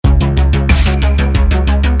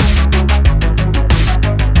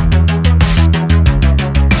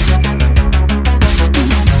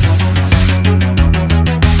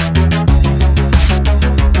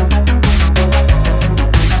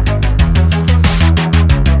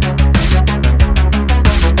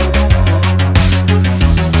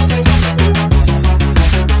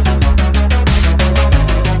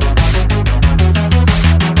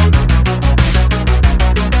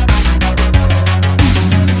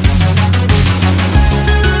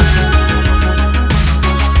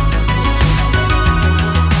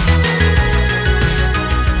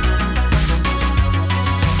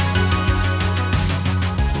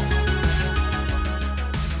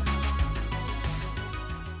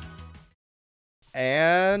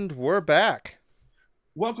And we're back.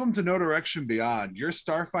 Welcome to No Direction Beyond, your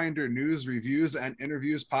Starfinder news, reviews, and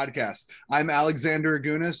interviews podcast. I'm Alexander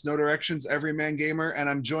Agunas, No Direction's Everyman Gamer, and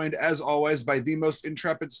I'm joined, as always, by the most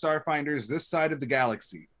intrepid Starfinders this side of the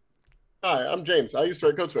galaxy. Hi, I'm James. I used to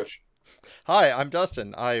write Code Switch. Hi, I'm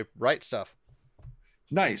Dustin. I write stuff.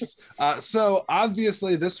 Nice. So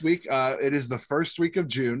obviously this week, it is the first week of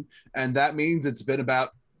June, and that means it's been about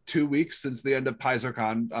 2 weeks since the end of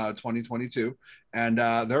PaizoCon 2022, and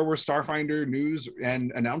there were Starfinder news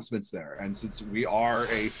and announcements there. And since we are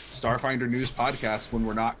a Starfinder news podcast, when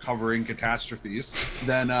we're not covering catastrophes,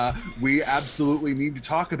 then we absolutely need to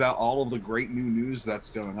talk about all of the great new news that's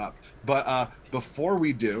going up. But before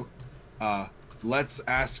we do, let's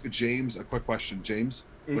ask James a quick question. James,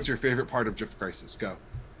 what's your favorite part of Drift Crisis? Go.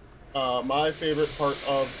 My favorite part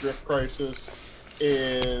of Drift Crisis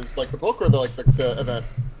is like the book or the event.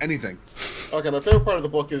 Anything. Okay, my favorite part of the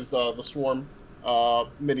book is the Swarm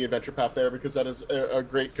mini adventure path there, because that is a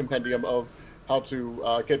great compendium of how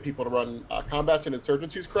to get people to run combats and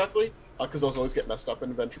insurgencies correctly, because those always get messed up in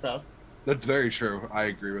adventure paths. That's very true. I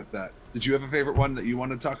agree with that. Did you have a favorite one that you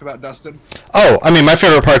want to talk about, Dustin? Oh, I mean, my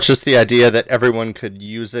favorite part's just the idea that everyone could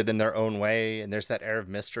use it in their own way, and there's that air of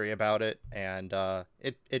mystery about it, and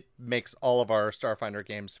it makes all of our Starfinder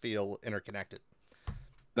games feel interconnected.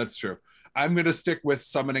 That's true. I'm gonna stick with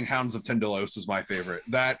Summoning Hounds of Tyndalos as my favorite.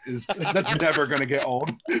 That's never gonna get old.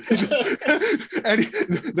 Just, and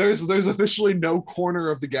there's officially no corner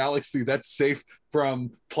of the galaxy that's safe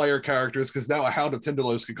from player characters, because now a Hound of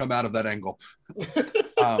Tyndalos could come out of that angle.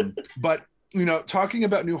 But talking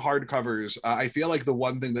about new hardcovers, I feel like the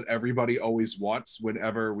one thing that everybody always wants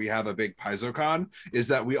whenever we have a big PaizoCon is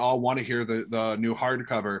that we all want to hear the new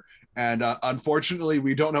hardcover. And unfortunately,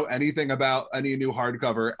 we don't know anything about any new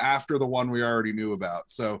hardcover after the one we already knew about.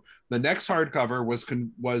 So the next hardcover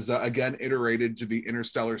was again iterated to be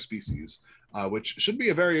Interstellar Species, which should be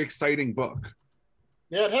a very exciting book.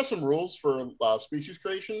 Yeah, it has some rules for species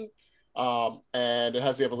creation, and it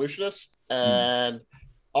has the evolutionist and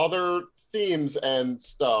other themes and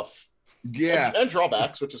stuff. Yeah, and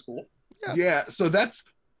drawbacks, which is cool. Yeah, so that's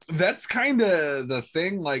kind of the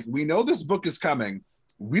thing. Like, we know this book is coming.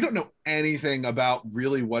 We don't know anything about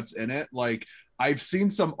really what's in it. Like, I've seen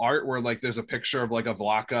some art where like there's a picture of like a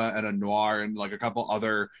Vlaka and a Noir and like a couple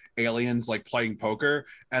other aliens like playing poker,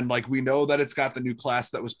 and like we know that it's got the new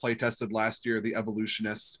class that was play tested last year, the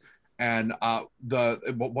Evolutionist. And what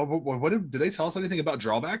did they tell us anything about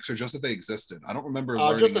drawbacks, or just that they existed? I don't remember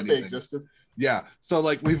learning just that anything. they existed. Yeah, so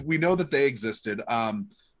like we know that they existed.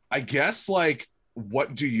 I guess, like,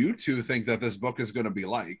 what do you two think that this book is going to be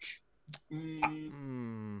like?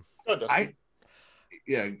 I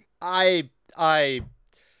yeah I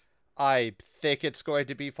think it's going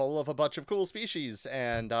to be full of a bunch of cool species,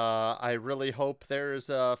 and I really hope there's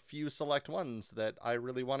a few select ones that I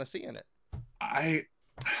really want to see in it.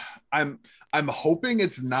 I'm hoping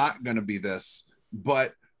it's not going to be this,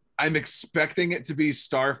 but I'm expecting it to be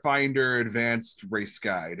Starfinder Advanced Race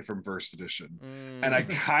Guide from First Edition, and I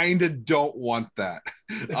kind of don't want that.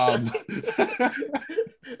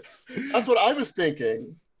 That's what I was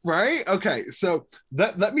thinking. Right? Okay, so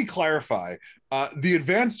let me clarify. The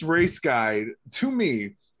Advanced Race Guide, to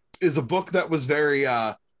me, is a book that was very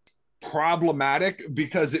problematic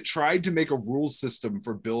because it tried to make a rule system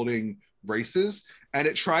for building races, and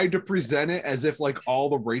it tried to present it as if like all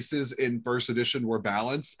the races in First Edition were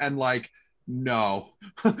balanced, and like, no.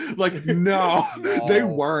 Like, no, they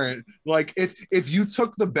weren't. Like, if you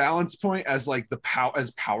took the balance point as like the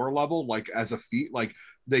power level, like as a feat, like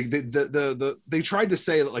they tried to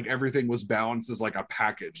say that like everything was balanced as like a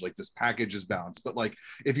package, like this package is balanced, but like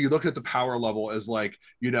if you look at the power level as like,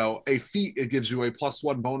 a feat, it gives you a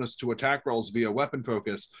 +1 bonus to attack rolls via weapon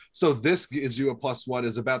focus, so this gives you a +1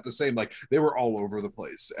 is about the same. Like, they were all over the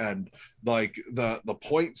place, and like the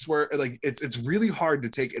points where like it's really hard to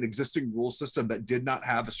take an existing rule system that did not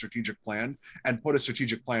have a strategic plan and put a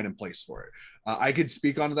strategic plan in place for it. I could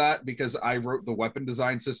speak on that because I wrote the weapon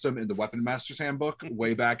design system in the Weapon Master's Handbook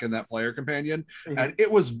way back in that player companion, and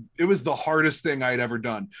it was the hardest thing I had ever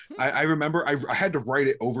done. I remember I had to write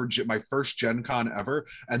it over my first Gen Con ever,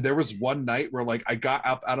 and there was one night where like I got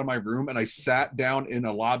up out of my room and I sat down in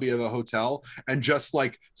a lobby of a hotel and just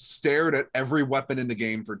like stared at every weapon in the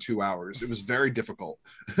game for 2 hours. It was very difficult.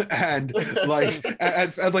 And like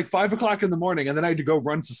at like 5 o'clock in the morning, and then I had to go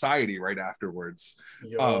run Society right afterwards.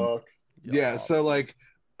 Yeah, so like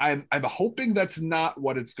I'm hoping that's not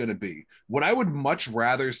what it's going to be. What I would much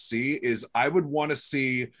rather see is I would want to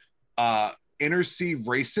see inner sea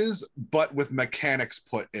races, but with mechanics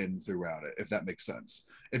put in throughout it, if that makes sense.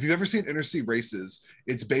 if you've ever seen Inner Sea Races,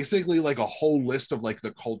 it's basically like a whole list of like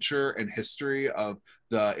the culture and history of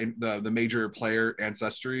the major player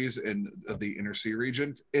ancestries in the Inner Sea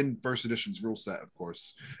region in First Edition's rule set, of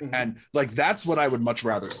course. Mhm. And like that's what I would much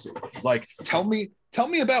rather see. Like tell me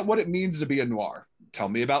about what it means to be a noir. Tell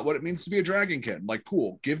me about what it means to be a dragonkin. Like,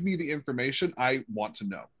 cool. Give me the information I want to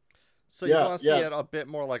know. So you Yeah, want to see it a bit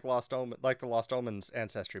more like like the Lost Omens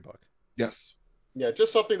ancestry book. Yes. Yeah,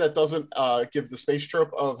 just something that doesn't give the space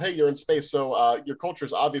trope of, hey, you're in space, so your culture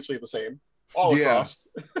is obviously the same all across.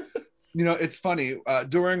 You know, it's funny,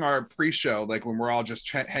 during our pre-show, like when we're all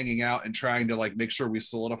just hanging out and trying to like make sure we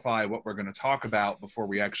solidify what we're going to talk about before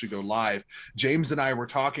we actually go live, James and I were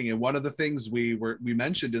talking, and one of the things we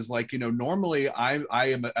mentioned is like, you know, normally I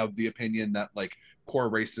am of the opinion that like core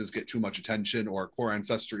races get too much attention, or core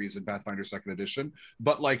ancestries in Pathfinder 2nd edition,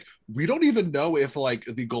 but like we don't even know if like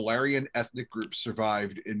the Golarian ethnic group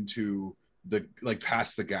survived into the like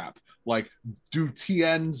past the gap. Like, do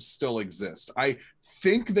TNs still exist? I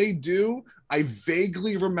think they do. I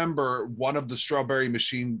vaguely remember one of the Strawberry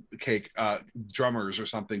Machine Cake drummers or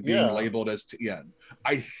something being labeled as TN.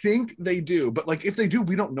 I think they do, but like if they do,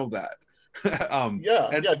 we don't know that. Do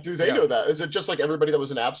they know that? Is it just like everybody that was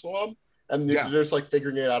in Absalom, and they're just like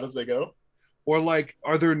figuring it out as they go? Or like,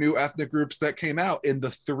 are there new ethnic groups that came out in the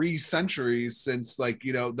 3 centuries since like,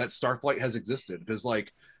 you know, that Starflight has existed? Because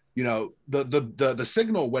like, you know, the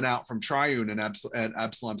signal went out from Triune and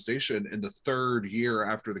Absalom Station in the 3rd year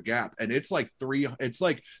after the gap, and it's like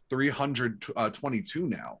 322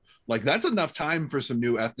 now. Like that's enough time for some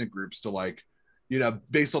new ethnic groups to like, you know,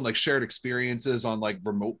 based on like shared experiences on like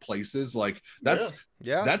remote places. Like that's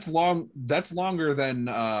longer than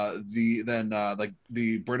like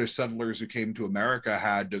the British settlers who came to America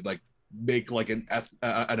had to like make like an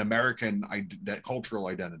American cultural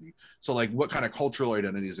identity. So like what kind of cultural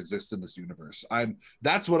identities exist in this universe?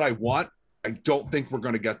 That's what I want. I don't think we're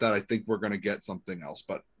going to get that. I think we're going to get something else,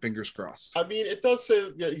 but fingers crossed. I mean, it does say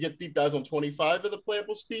that you get deep dives on 25 of the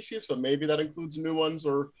playable species, so maybe that includes new ones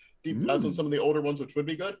or deep dives on some of the older ones, which would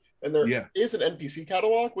be good. And there is an NPC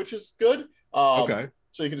catalog, which is good. Okay.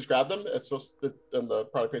 So you can just grab them. It's supposed to, and the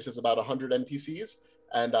product page is about 100 NPCs.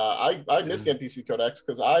 And I miss the NPC Codex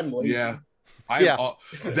because I'm lazy.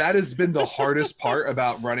 That has been the hardest part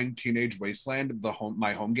about running Teenage Wasteland,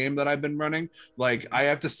 my home game that I've been running. Like I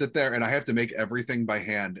have to sit there and I have to make everything by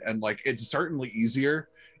hand, and like it's certainly easier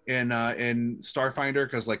in Starfinder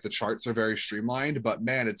because like the charts are very streamlined, but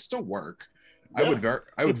man, it's still work. I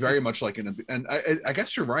would very much like it, and I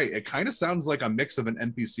guess you're right. It kind of sounds like a mix of an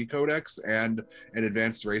NPC Codex and an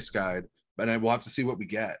advanced race guide, but we'll have to see what we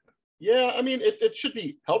get. Yeah, I mean, it should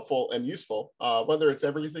be helpful and useful. Whether it's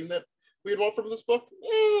everything that we'd want from this book,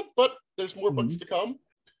 but there's more books to come.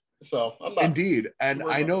 So I'm not. Indeed, and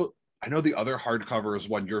I know the other hardcover is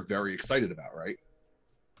one you're very excited about, right?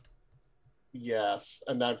 Yes,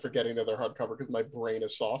 and I'm forgetting the other hardcover because my brain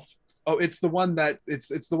is soft. Oh, it's the one that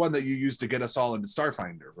it's the one that you used to get us all into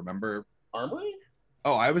Starfinder. Remember? Armory?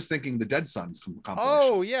 Oh, I was thinking the Dead Sons compilation.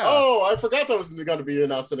 Oh yeah. Oh, I forgot that was going to be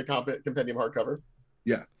announced in a compendium hardcover.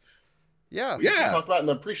 Yeah. Yeah. We talked about it in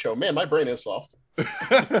the pre-show. Man, my brain is soft.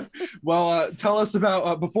 Well, tell us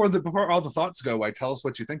about before all the thoughts go. Tell us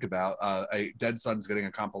what you think about a Dead Sons getting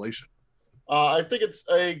a compilation. I think it's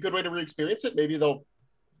a good way to re-experience it. Maybe they'll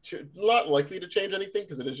not likely to change anything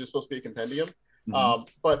because it is just supposed to be a compendium.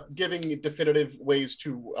 But giving definitive ways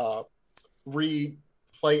to replay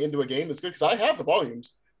into a game is good because I have the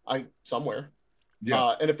volumes somewhere.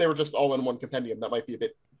 Yeah. And if they were just all in one compendium, that might be a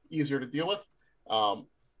bit easier to deal with.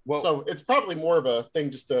 So it's probably more of a thing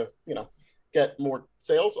just to, you know, get more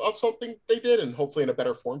sales of something they did and hopefully in a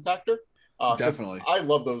better form factor. Definitely. I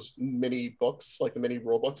love those mini books, like the mini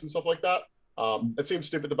rule books and stuff like that. It seems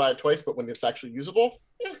stupid to buy it twice, but when it's actually usable,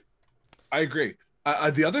 I agree.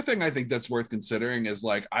 The other thing I think that's worth considering is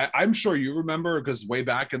like I'm sure you remember because way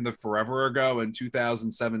back in the forever ago in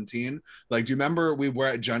 2017, like do you remember we were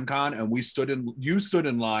at Gen Con and you stood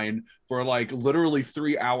in line for like literally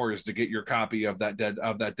 3 hours to get your copy of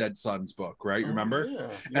that Dead Sons book, right? You remember? Yeah.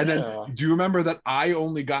 And then do you remember that I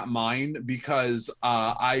only got mine because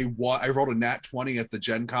I rolled a nat 20 at the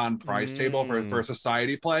Gen Con prize table for a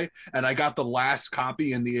society play, and I got the last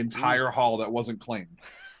copy in the entire hall that wasn't claimed.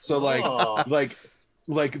 So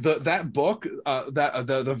that book,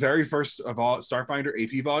 the very first of all Starfinder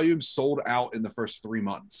AP volumes sold out in the first 3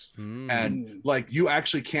 months, and like you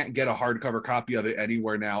actually can't get a hardcover copy of it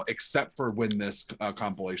anywhere now except for when this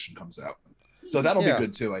compilation comes out. So that'll be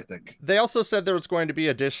good too, I think. They also said there was going to be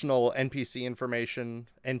additional NPC information,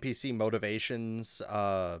 NPC motivations,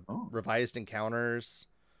 revised encounters,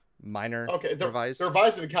 minor revised. The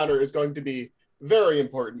revised encounter is going to be Very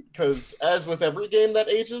important, because as with every game that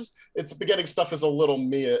ages, its beginning stuff is a little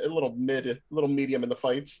medium in the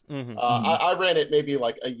fights. I ran it maybe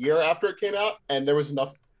like a year after it came out, and there was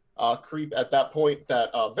enough creep at that point that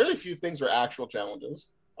very few things were actual challenges,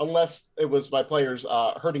 unless it was my players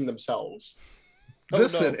hurting themselves.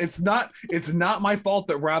 Listen, it's not my fault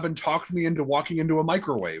that Robin talked me into walking into a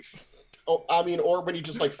microwave. Oh, I mean, or when you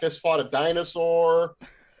just like fist fought a dinosaur,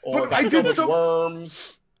 or But I did with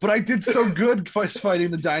worms. But I did so good fighting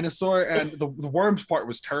the dinosaur, and the worms part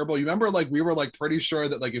was terrible. You remember, like, we were like pretty sure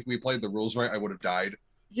that like if we played the rules right, I would have died.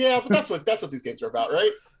 Yeah, but that's what these games are about,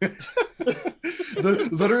 right?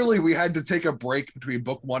 Literally, we had to take a break between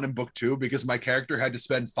book 1 and book 2 because my character had to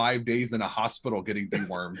spend 5 days in a hospital getting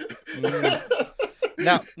dewormed.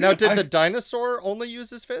 Now, did the dinosaur only use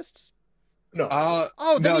his fists? No.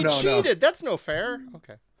 Then he cheated. No. That's no fair.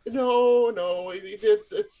 Okay. No,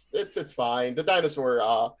 it's fine. The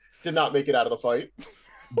dinosaur did not make it out of the fight.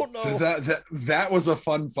 Oh no. That was a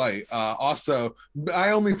fun fight. Also, I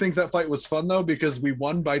only think that fight was fun though because we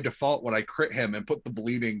won by default when I crit him and put the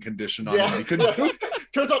bleeding condition on him. He couldn't...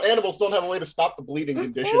 Turns out animals don't have a way to stop the bleeding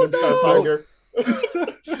condition in Starfinder.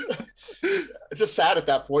 It's just sad at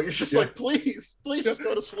that point. You're just like, please just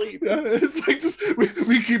go to sleep. Yeah, it's like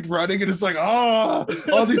we keep running and it's like, all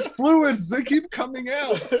these fluids, they keep coming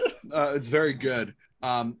out. It's very good.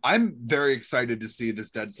 I'm very excited to see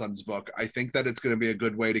this Dead Sons book. I think that it's going to be a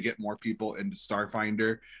good way to get more people into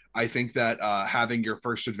Starfinder. I think that having your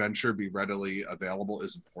first adventure be readily available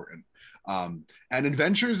is important. And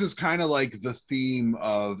adventures is kind of like the theme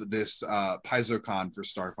of this PaizoCon for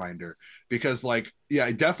Starfinder, because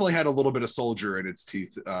it definitely had a little bit of soldier in its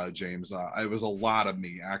teeth, James. It was a lot of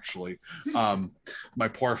me, actually. My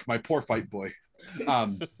poor fight boy.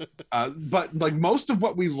 But like most of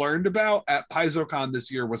what we learned about at PaizoCon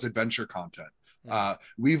this year was adventure content.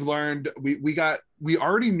 We've learned we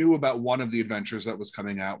already knew about one of the adventures that was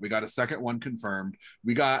coming out. We got a second one confirmed.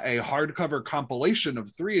 We got a hardcover compilation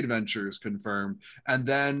of 3 adventures confirmed, and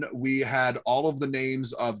then we had all of the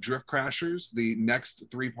names of Drift Crashers, the next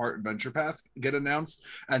 3-part adventure path, get announced,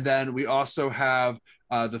 and then we also have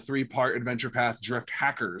the 3-part adventure path Drift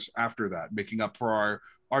Hackers after that, making up for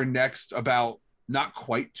our next about not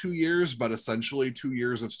quite 2 years, but essentially 2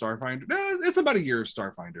 years of Starfinder. It's about a year of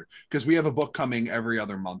Starfinder because we have a book coming every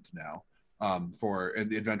other month now for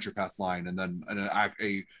the Adventure Path line, and then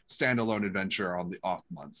a standalone adventure on the off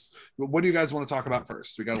months. What do you guys want to talk about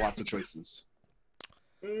first? We got lots of choices.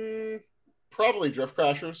 Probably Drift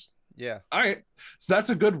Crashers. Yeah. All right. So that's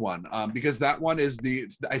a good one because that one is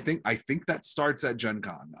I think that starts at Gen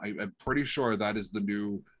Con. I'm pretty sure that is the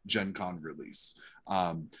new Gen Con release.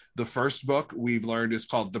 The first book we've learned is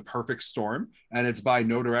called The Perfect Storm, and it's by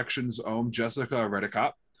No Direction's own Jessica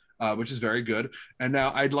Redicott, which is very good. And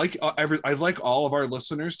now I'd like all of our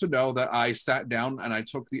listeners to know that I sat down and I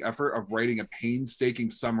took the effort of writing a painstaking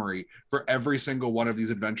summary for every single one of these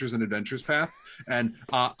adventures and Adventures Path. And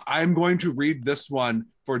I'm going to read this one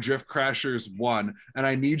for Drift Crashers 1. And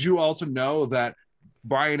I need you all to know that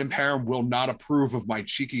Brian and Param will not approve of my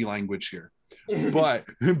cheeky language here. But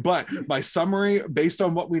my summary, based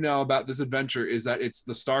on what we know about this adventure, is that it's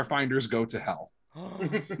the Starfinders go to hell.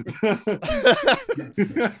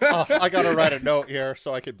 I gotta write a note here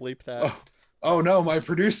so I could bleep that. Oh no, my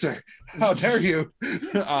producer! How dare you?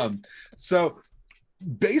 So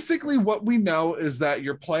basically, what we know is that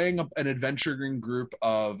you're playing an adventuring group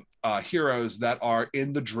of heroes that are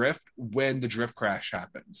in the drift when the drift crash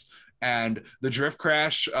happens, and the drift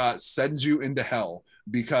crash sends you into hell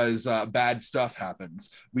because bad stuff happens.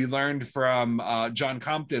 We learned from John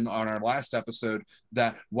Compton on our last episode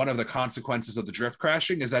that one of the consequences of the drift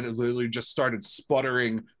crashing is that it literally just started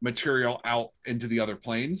sputtering material out into the other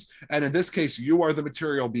planes. And in this case, you are the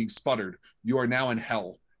material being sputtered. You are now in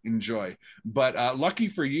hell. Enjoy. But lucky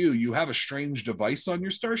for you, you have a strange device on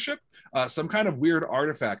your starship, some kind of weird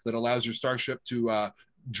artifact that allows your starship to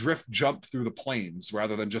drift jump through the planes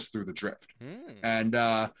rather than just through the drift. And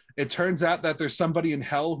it turns out that there's somebody in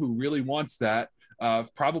hell who really wants that,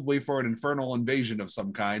 probably for an infernal invasion of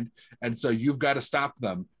some kind, and so you've got to stop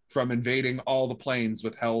them from invading all the planes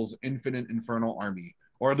with hell's infinite infernal army,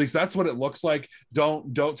 or at least that's what it looks like.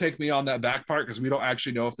 Don't take me on that back part because we don't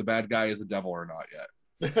actually know if the bad guy is a devil or not yet.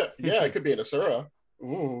 Yeah, it could be an Asura.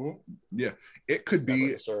 Ooh. Yeah, it could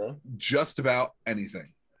be just about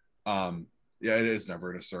anything. Yeah, it is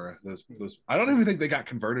never an Asura. Those I don't even think they got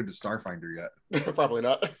converted to Starfinder yet. Probably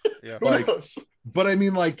not. Yeah. Who Like, knows? but I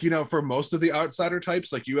mean, like, you know, for most of the outsider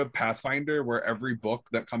types, like you have Pathfinder, where every book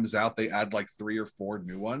that comes out, they add like 3 or 4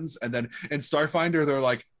 new ones. And then in Starfinder, they're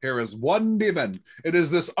like, here is one demon. It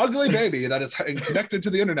is this ugly baby that is connected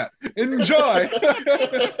to the internet. Enjoy.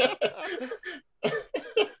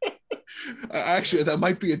 Actually, that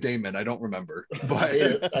might be a daemon. I don't remember. But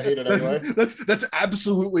I hate it anyway. That's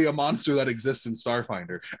absolutely a monster that exists in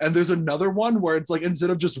Starfinder. And there's another one where it's like, instead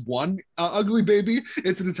of just one ugly baby,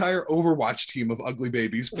 it's an entire Overwatch team of ugly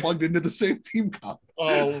babies plugged into the same team comp.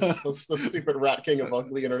 Oh, the stupid rat king of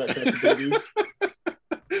ugly internet connected babies.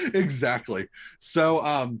 Exactly.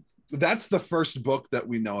 So that's the first book that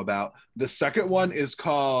we know about. The second one is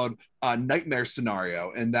called Nightmare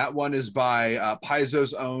Scenario, and that one is by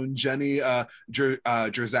Paizo's own Jenny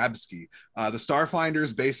Drzabski. The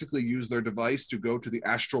Starfinders basically use their device to go to the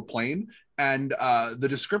astral plane, and the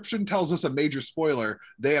description tells us a major spoiler.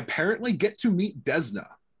 They apparently get to meet Desna.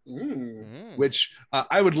 Which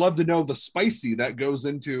I would love to know the spicy that goes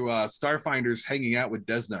into Starfinders hanging out with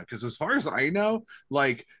Desna, because as far as I know,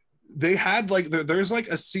 like they had like there's like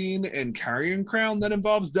a scene in Carrion Crown that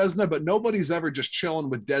involves Desna, but nobody's ever just chilling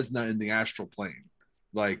with Desna in the astral plane.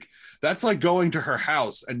 Like that's like going to her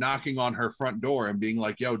house and knocking on her front door and being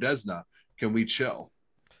like, yo, Desna, can we chill?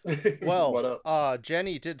 Well,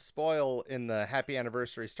 Jenny did spoil in the Happy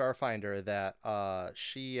Anniversary Starfinder that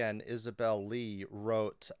she and Isabel Lee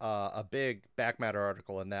wrote a big back matter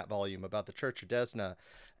article in that volume about the Church of Desna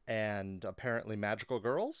and apparently magical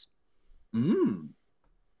girls.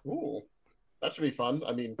 Ooh, that should be fun.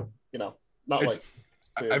 I mean, you know, not like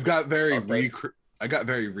I've got very recreator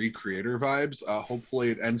vibes. Hopefully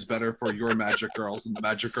it ends better for your magic girls and the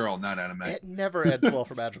magic girl in that anime. It never ends well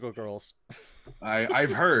for magical girls.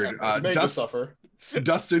 I've heard made to suffer.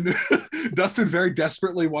 Dustin very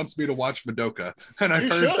desperately wants me to watch Madoka, and I've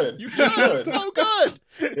heard you should. It's so good.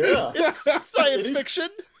 Yeah, it's science fiction.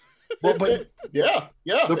 Well, but it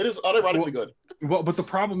is unironically good. Well, but the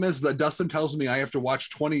problem is that Dustin tells me I have to watch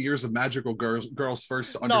 20 years of magical girls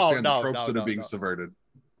first to understand the tropes that are being subverted.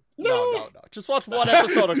 No. Just watch one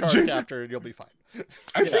episode of Cardcaptor and you'll be fine.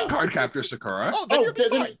 I've seen Cardcaptor Sakura. Oh, then you'll be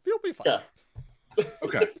fine. You'll be fine. Yeah.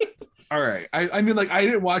 Okay. All right. I mean, like, I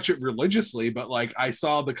didn't watch it religiously, but like I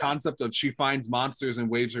saw the concept of she finds monsters and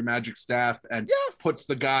waves her magic staff and puts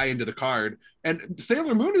the guy into the card. And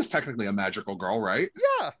Sailor Moon is technically a magical girl, right?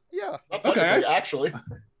 Yeah. Okay. Actually.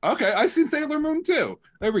 Okay, I've seen Sailor Moon too.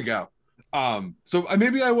 There we go. So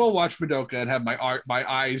maybe I will watch Madoka and have my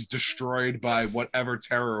eyes destroyed by whatever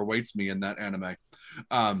terror awaits me in that anime.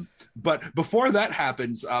 But before that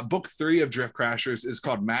happens, book 3 of Drift Crashers is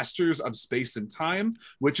called Masters of Space and Time,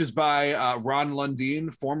 which is by Ron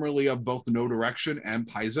Lundeen, formerly of both No Direction and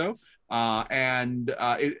Paizo.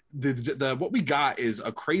 What we got is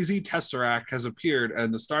a crazy tesseract has appeared,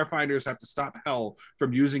 and the Starfinders have to stop Hell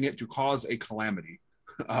from using it to cause a calamity.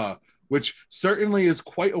 Which certainly is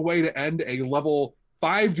quite a way to end a level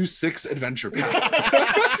 5 to 6 adventure path.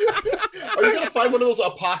 Are you going to find one of those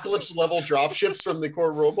apocalypse level dropships from the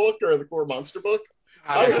core rule book or the core monster book?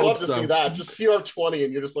 I would love to see that. Just CR20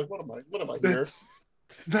 and you're just like, what am I here?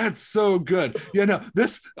 That's so good. Yeah, no,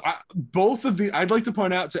 I'd like to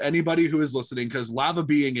point out to anybody who is listening, because Lava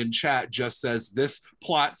Being in chat just says this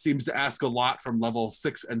plot seems to ask a lot from level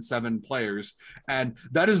 6 and 7 players. And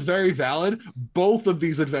that is very valid. Both of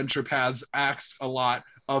these adventure paths ask a lot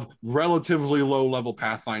of relatively low level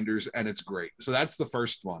Pathfinders, and it's great. So that's the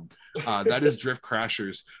first one. That is Drift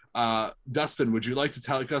Crashers. Dustin, would you like to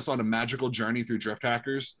take us on a magical journey through Drift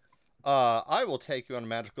Hackers? I will take you on a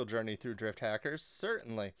magical journey through Drift Hackers,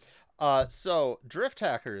 certainly. So Drift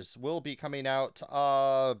Hackers will be coming out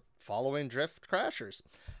following Drift Crashers.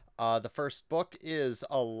 The first book is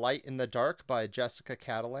A Light in the Dark by Jessica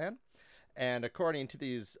Catalan. And according to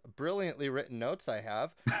these brilliantly written notes I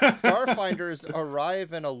have, Starfinders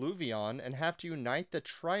arrive in Alluvion and have to unite the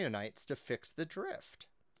Trionites to fix the drift.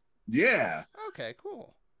 Yeah. Okay,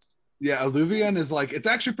 cool. Yeah, Alluvion is like, it's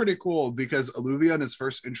actually pretty cool because Alluvion is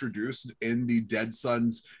first introduced in the Dead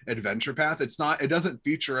Suns adventure path. It doesn't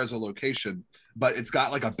feature as a location, but it's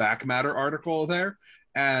got like a back matter article there.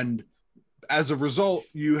 And as a result,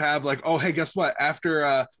 you have like, oh, hey, guess what?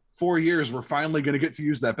 After 4 years, we're finally going to get to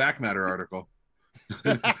use that back matter article.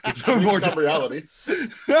 So more reality.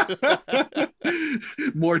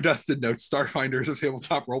 More Dustin notes. Starfinder is a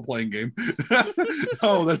tabletop role-playing game.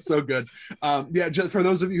 Oh, that's so good. Just for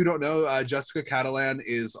those of you who don't know, Jessica Catalan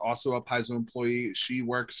is also a Paizo employee. She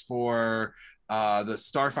works for the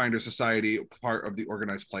Starfinder Society, part of the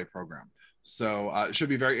Organized Play program. So it should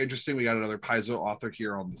be very interesting. We got another Paizo author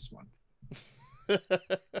here on this one.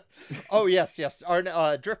 Oh yes, yes. Our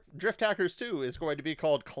Drift Hackers 2 is going to be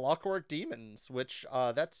called Clockwork Demons, which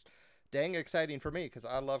that's dang exciting for me because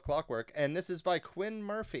I love Clockwork. And this is by Quinn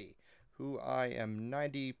Murphy, who I am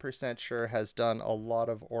 90% sure has done a lot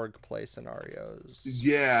of org play scenarios.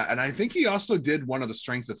 Yeah, and I think he also did one of the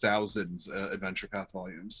Strength of Thousands Adventure Path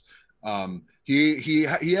volumes. He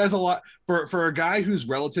has a lot for a guy who's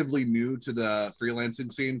relatively new to the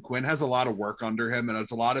freelancing scene. Quinn has a lot of work under him, and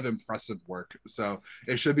it's a lot of impressive work. So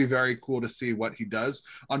it should be very cool to see what he does.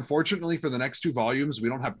 Unfortunately, for the next 2 volumes, we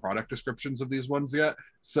don't have product descriptions of these ones yet.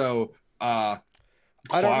 So I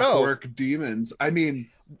don't know. Clockwork Demons. I mean,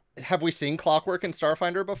 have we seen Clockwork in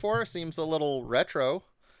Starfinder before? Seems a little retro.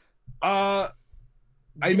 I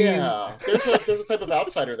mean, there's a type of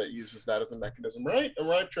outsider that uses that as a mechanism, right? Am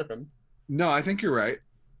I tripping? No, I think you're right.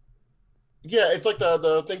 Yeah, it's like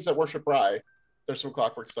the things that worship Bry. There's some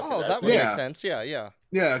Clockwork stuff. Oh, that would make sense. Yeah.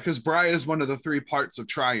 Yeah, because Bry is one of the 3 parts of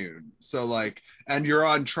Triune. So like, and you're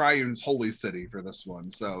on Triune's holy city for this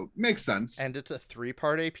one, so makes sense. And it's a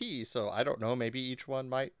 3-part AP, so I don't know. Maybe each one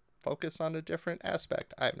might focus on a different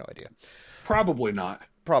aspect. I have no idea. Probably not.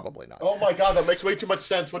 Oh my god, that makes way too much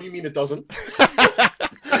sense. What do you mean it doesn't?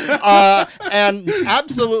 And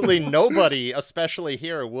absolutely nobody, especially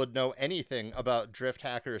here, would know anything about Drift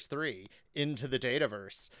Hackers 3 Into the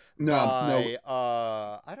Dataverse. No.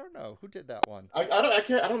 I don't know who did that one. I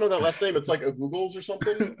don't know that last name. It's like a Google's or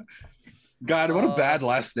something. God, what a bad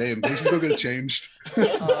last name. They should go get it changed.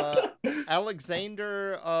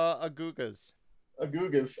 Alexander Agugas.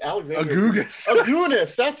 Agunas,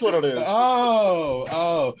 that's what it is.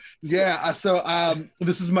 Oh, yeah. So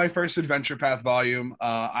this is my first Adventure Path volume.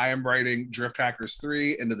 I am writing Drift Hackers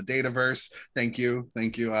 3 Into the Dataverse. Thank you.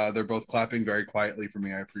 They're both clapping very quietly for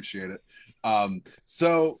me. I appreciate it.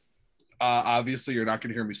 Obviously you're not going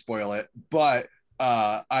to hear me spoil it, but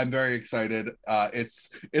I'm very excited.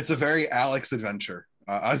 It's a very Alex adventure.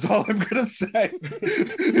 That's all I'm gonna say.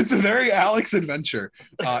 It's a very Alex adventure.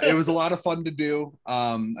 It was a lot of fun to do.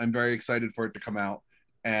 I'm very excited for it to come out.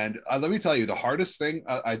 And let me tell you, the hardest thing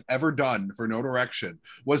I've ever done for No Direction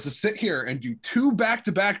was to sit here and do 2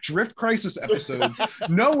 back-to-back Drift Crisis episodes,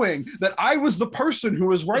 knowing that I was the person who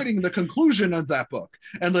was writing the conclusion of that book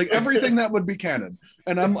and like everything that would be canon.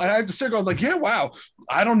 And I have to sit going like, yeah, wow,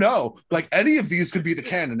 I don't know. Like any of these could be the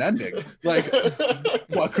canon ending. Like,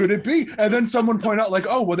 what could it be? And then someone point out like,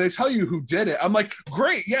 oh, well, they tell you who did it. I'm like,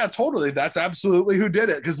 great, yeah, totally. That's absolutely who did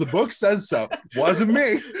it because the book says so. Wasn't me.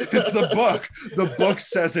 It's the book. The book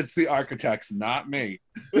says it's the architects, not me.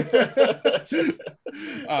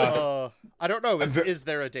 I don't know. Is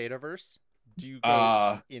there a Dataverse? Do you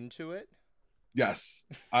go into it? Yes,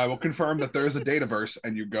 I will confirm that there is a Dataverse,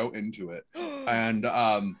 and you go into it. And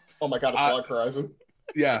oh my god, it's Log Horizon.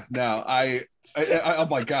 Yeah, no, I oh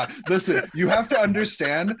my god, listen, you have to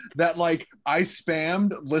understand that like I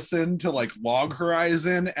spammed listen to like Log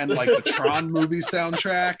Horizon and like the Tron movie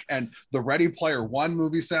soundtrack and the Ready Player One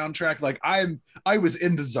movie soundtrack. Like I was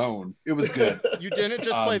in the zone. It was good. You didn't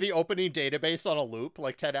just play the opening database on a loop,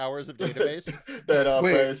 like 10 hours of database?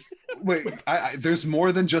 Wait, there's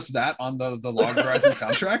more than just that on the Log Horizon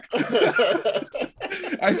soundtrack.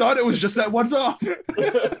 I thought it was just that one song.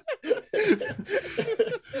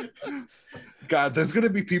 God, there's going to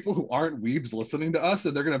be people who aren't weebs listening to us,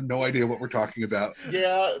 and they're going to have no idea what we're talking about.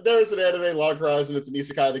 Yeah, there's an anime, Log Horizon. It's an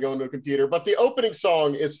isekai. They go into a computer, but the opening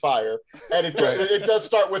song is fire, and it does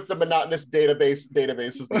start with the monotonous database is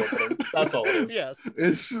the opening. That's all it is. Yes,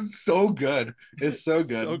 it's so good. It's so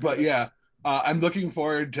good. So but yeah, I'm looking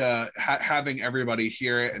forward to having everybody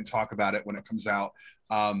hear it and talk about it when it comes out.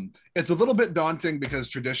 It's a little bit daunting because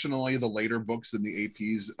traditionally the later books in the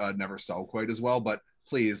APs never sell quite as well, but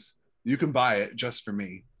please, you can buy it just for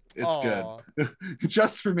me. It's Aww. Good.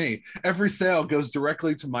 Just for me. Every sale goes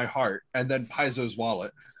directly to my heart and then Paizo's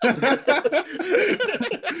wallet. Then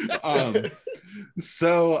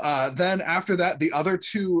after that, the other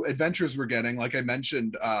 2 adventures we're getting, like I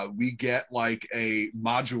mentioned, we get like a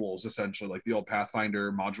modules, essentially like the old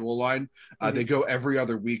Pathfinder module line. They go every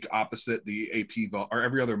other week opposite the AP or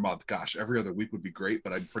every other month. Gosh, every other week would be great,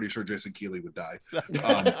 but I'm pretty sure Jason Keeley would die.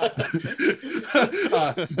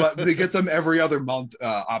 But they get them every other month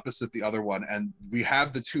opposite the other one. And we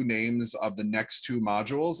have the 2 names of the next 2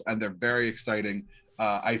 modules, and they're very exciting.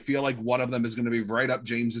 I feel like one of them is going to be right up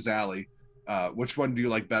James's alley. Which one do you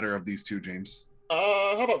like better of these 2, James?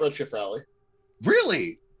 How about Redshift Rally?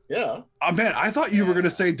 Really? Yeah. Oh man, I thought you were going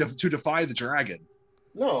to say to defy the dragon.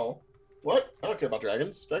 No. What? I don't care about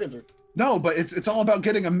dragons. Dragons are... No, but it's all about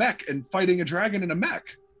getting a mech and fighting a dragon in a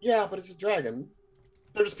mech. Yeah, but it's a dragon.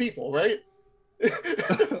 They're just people, right?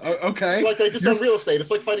 Okay. Like they just own real estate. It's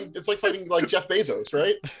like fighting like Jeff Bezos,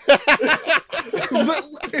 right?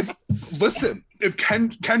 Listen, if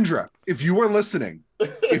Kendra, if you are listening,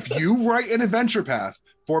 if you write an adventure path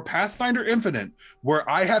for Pathfinder Infinite where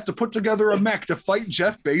I have to put together a mech to fight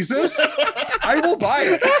Jeff Bezos, I will buy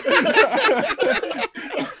it.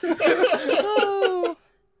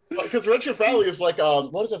 Because Redshift Rally is like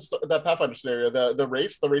what is that Pathfinder scenario? The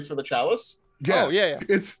race for the chalice. Yeah, oh, yeah.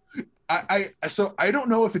 It's so I don't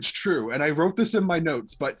know if it's true, and I wrote this in my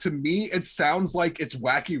notes, but to me it sounds like it's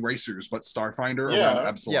Wacky Racers, but Starfinder around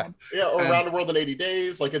Epsilon. Yeah, or Around the World in 80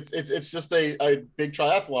 Days. Like it's just a big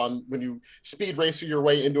triathlon when you speed race your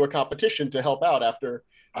way into a competition to help out after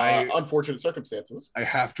unfortunate circumstances. I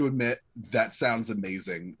have to admit that sounds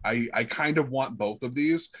amazing. I kind of want both of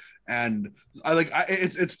these, and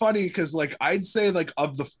it's funny because like I'd say like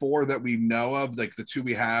of the 4 that we know of, like the 2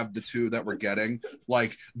 we have, the 2 that we're getting,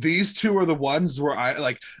 like these 2 are the ones where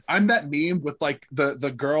I'm that meme with like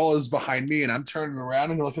the girl is behind me and I'm turning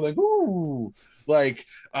around and looking like ooh, like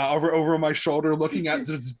over my shoulder looking at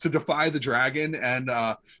to defy the dragon and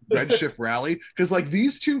Redshift Rally, because like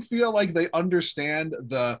these 2 feel like they understand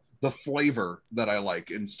the flavor that I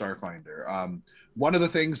like in Starfinder. One of the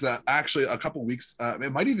things that actually a couple weeks,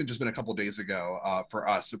 it might even just been a couple days ago for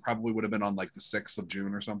us, it probably would have been on like the 6th of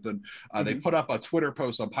June or something. They put up a Twitter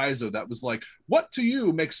post on Paizo that was like, what to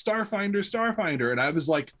you makes Starfinder? And I was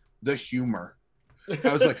like, the humor.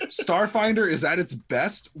 I was like, Starfinder is at its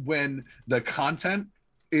best when the content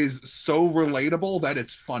is so relatable that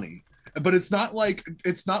it's funny. But it's not like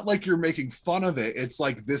you're making fun of it. It's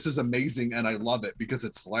like, this is amazing and I love it because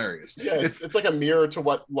it's hilarious. Yeah, it's like a mirror to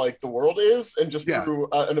what like the world is, and just through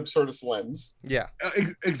an absurdist lens. Yeah,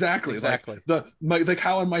 exactly. Like like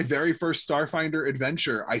how in my very first Starfinder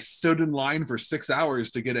adventure, I stood in line for 6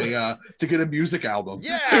 hours to get a music album.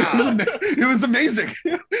 Yeah, it was amazing.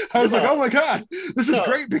 I was like, oh my god, this is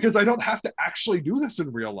great because I don't have to actually do this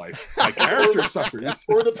in real life. My character suffers.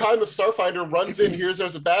 Or the time the Starfinder runs in, hears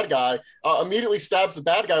there's a bad guy, immediately stabs the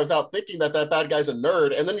bad guy without thinking that bad guy's a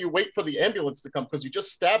nerd, and then you wait for the ambulance to come because you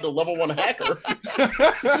just stabbed a level 1 hacker.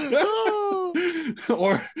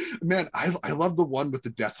 Or man, I love the one with the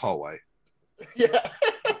death hallway. Yeah.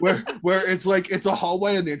 where it's like it's a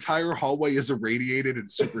hallway and the entire hallway is irradiated and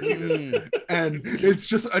superheated. And it's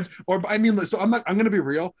just so I'm going to be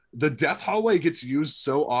real, the death hallway gets used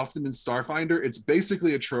so often in Starfinder, it's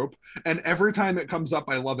basically a trope, and every time it comes up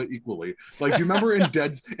I love it equally. Like, do you remember in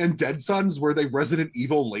Dead Sons where they Resident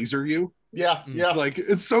Evil laser you? Yeah. Like,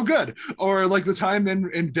 it's so good. Or like the time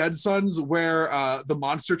in Dead Sons where the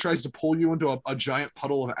monster tries to pull you into a giant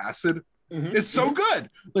puddle of acid. Mm-hmm. It's so good.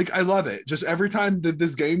 Like, I love it. Just every time that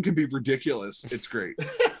this game can be ridiculous, it's great.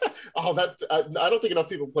 I don't think enough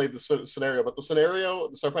people played this scenario, but the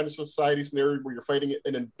Starfinder Society scenario where you're fighting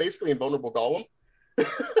an basically invulnerable golem,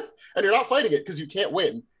 and you're not fighting it because you can't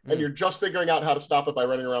win, and you're just figuring out how to stop it by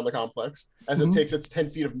running around the complex as it takes its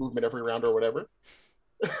 10 feet of movement every round or whatever.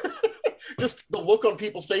 Just the look on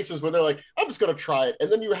people's faces where they're like, I'm just going to try it. And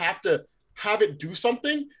then you have to have it do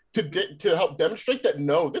something to help demonstrate that,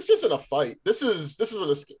 no, this isn't a fight. This is an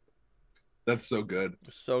escape. That's so good.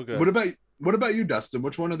 So good. What about you, Dustin?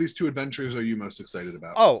 Which one of these 2 adventures are you most excited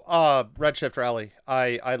about? Redshift Rally.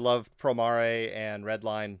 I love Promare and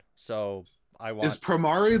Redline, so I want... Is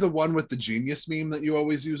Promare the one with the genius meme that you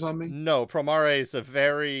always use on me? No, Promare is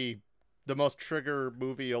the most trigger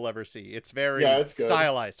movie you'll ever see. It's very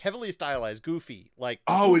stylized, heavily stylized, goofy. Like,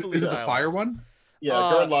 is it the fire one? Yeah,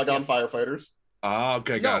 Gurren Lagann Firefighters. Oh,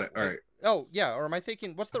 okay, got it. All right. Oh, yeah, or am I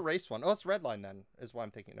thinking, what's the race one? Oh, it's Redline then, is what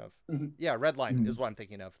I'm thinking of. Mm-hmm. Yeah, Redline is what I'm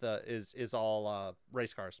thinking of. Is all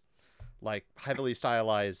race cars. Like, heavily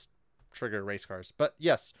stylized trigger race cars. But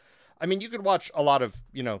yes, I mean, you could watch a lot of,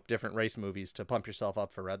 different race movies to pump yourself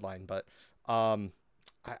up for Redline, but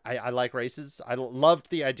I like races. I loved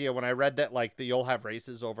the idea when I read that, like, you'll have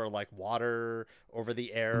races over, like, water, over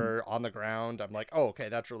the air, on the ground. I'm like, oh, okay,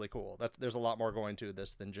 that's really cool. There's a lot more going to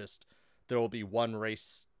this than just there will be one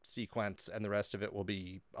race sequence and the rest of it will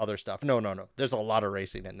be other stuff. No. There's a lot of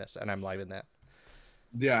racing in this, and I'm liking that.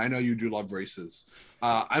 Yeah, I know you do love races.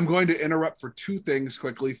 I'm going to interrupt for 2 things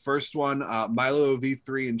quickly. First one, Milo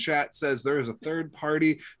V3 in chat says there is a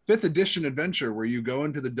third-party 5th edition adventure where you go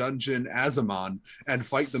into the dungeon Azamon and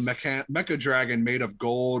fight the mecha dragon made of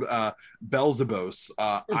gold Belzebos.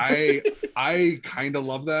 I kind of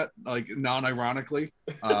love that, like, non-ironically.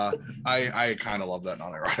 I kind of love that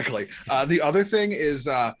non-ironically. The other thing is,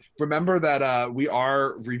 remember that we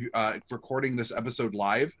are recording this episode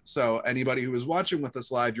live, so anybody who is watching with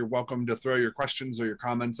us live, you're welcome to throw your questions or your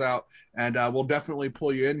comments out, and we'll definitely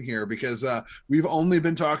pull you in here because we've only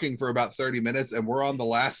been talking for about 30 minutes, and we're on the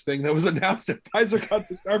last thing that was announced at PaizoCon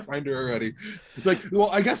for Starfinder already. Like, well,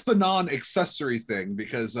 I guess the non-accessory thing,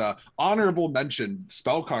 because honorable mention,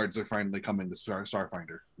 spell cards are finally coming to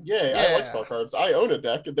Starfinder. Yeah, I like spell cards. I own a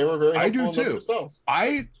deck, and they were very helpful. I do too. The spells.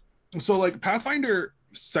 So like Pathfinder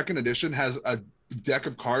 2nd edition has a deck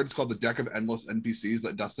of cards called the Deck of Endless NPCs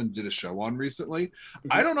that Dustin did a show on recently. Mm-hmm.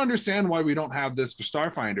 I don't understand why we don't have this for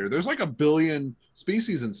Starfinder. There's like 1 billion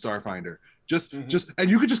species in Starfinder. Just and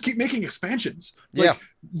you could just keep making expansions. Like,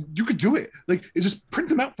 you could do it. Like, just print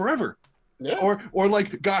them out forever. Yeah. Or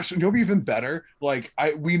like, gosh, it'll be even better. Like,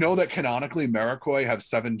 we know that canonically Marikoi have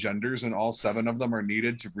 7 genders, and all 7 of them are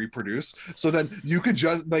needed to reproduce. So then you could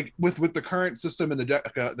just like with the current system in the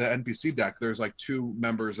deck, the NPC deck, there's like 2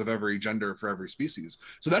 members of every gender for every species.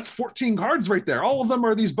 So that's 14 cards right there. All of them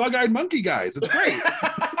are these bug-eyed monkey guys. It's great.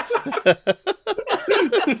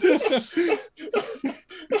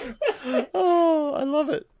 Oh, I love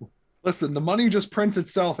it. Listen, the money just prints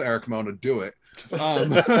itself, Eric Mona. Do it.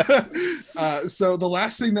 So the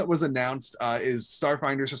last thing that was announced is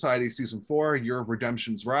Starfinder Society Season 4, Year of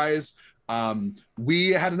Redemption's Rise. We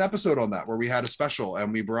had an episode on that where we had a special,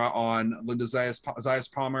 and we brought on Linda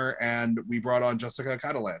Zayas Palmer, and we brought on Jessica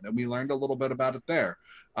Catalan, and we learned a little bit about it there.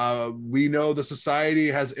 We know the society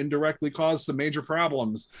has indirectly caused some major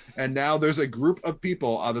problems, and now there's a group of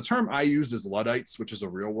people. The term I used is Luddites, which is a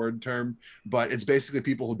real word term, but it's basically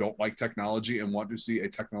people who don't like technology and want to see a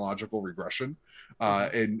technological regression.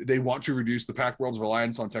 And they want to reduce the Pack World's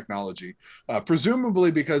reliance on technology,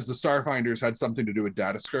 presumably because the Starfinders had something to do with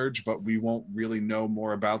Data Scourge, but we won't really know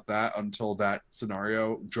more about that until that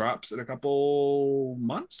scenario drops in a couple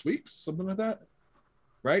months, weeks, something like that.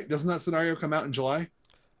 Right? Doesn't that scenario come out in July?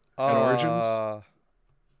 At Origins?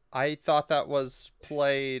 I thought that was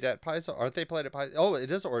played at Paizo. Aren't they played at Paizo? Oh,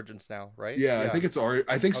 it is Origins now, right? Yeah. I think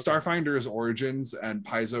Starfinder is Origins and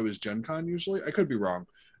Paizo is Gen Con usually. I could be wrong.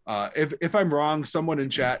 If I'm wrong, someone in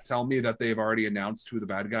chat tell me that they've already announced who the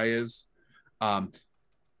bad guy is.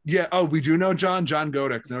 We do know John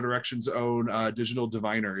Godek, No Direction's own digital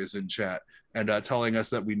diviner, is in chat and telling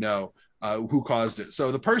us that we know who caused it.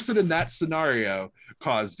 So the person in that scenario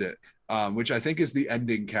caused it, which I think is the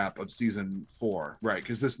ending cap of Season 4, right?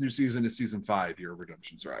 Because this new season is Season 5, Year of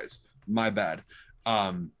Redemption's Rise. My bad.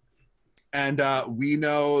 And we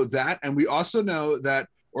know that, and we also know that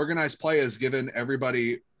Organized Play has given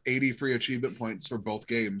everybody 80 free achievement points for both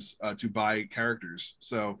games to buy characters.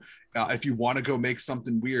 So if you want to go make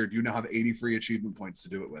something weird, you now have 80 free achievement points to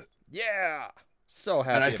do it with. Yeah. So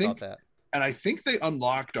happy about that. And I think they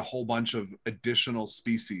unlocked a whole bunch of additional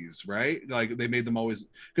species, right? Like they made them always,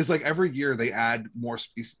 because like every year they add more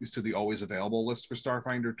species to the always available list for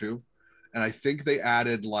Starfinder too. And I think they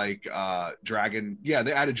added like dragon. Yeah,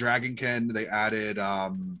 they added Dragonkin. They added I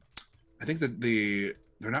think that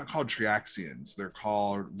they're not called Triaxians, they're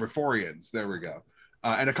called Riforians. There we go.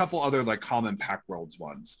 And a couple other like common Pack Worlds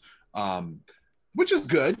ones. Which is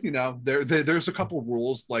good, you know. There's a couple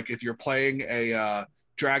rules, like if you're playing a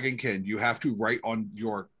Dragonkin, you have to write on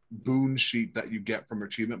your boon sheet that you get from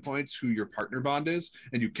achievement points who your partner bond is,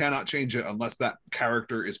 and you cannot change it unless that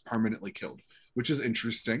character is permanently killed, which is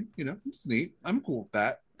interesting. You know, it's neat. I'm cool with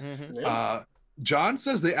that. Mm-hmm. John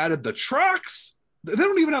says they added the trucks. They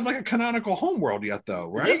don't even have like a canonical homeworld yet, though,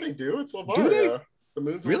 right? Yeah, they do. It's Lavaria. The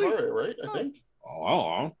moon's really? Lavaria, right? I think.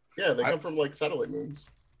 Oh. Yeah, they come from like satellite moons.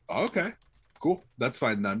 Okay, cool. That's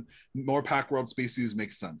fine then. More Pack World species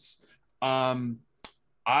makes sense.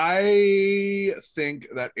 I think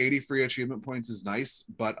that 80 free achievement points is nice,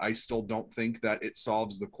 but I still don't think that it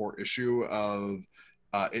solves the core issue of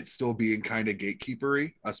it still being kind of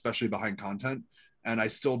gatekeepery, especially behind content. And I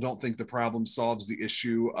still don't think the problem solves the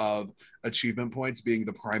issue of achievement points being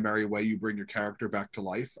the primary way you bring your character back to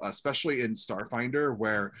life, especially in Starfinder,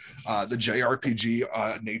 where the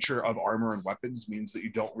JRPG nature of armor and weapons means that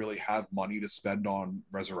you don't really have money to spend on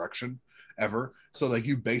resurrection ever. So like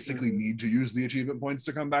you basically need to use the achievement points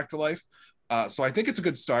to come back to life. So I think it's a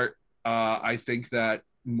good start. I think that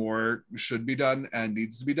more should be done and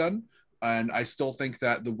needs to be done. And I still think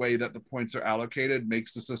that the way that the points are allocated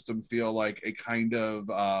makes the system feel like a kind of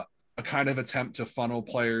attempt to funnel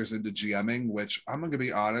players into GMing, which I'm going to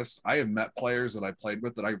be honest, I have met players that I played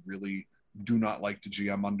with that I really do not like to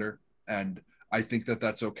GM under. And I think that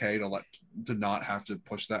that's okay to not have to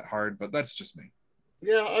push that hard, but that's just me.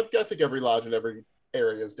 Yeah, I think every lodge in every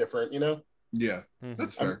area is different, you know? Yeah,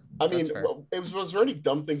 that's fair. I mean, was there any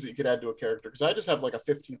dumb things that you could add to a character? Because I just have like a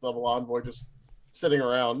 15th level envoy just sitting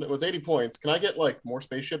around with 80 points. Can I get like more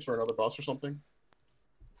spaceships or another bus or something?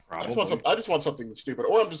 Probably. I just want something stupid,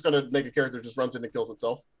 or I'm just gonna make a character that just runs in and kills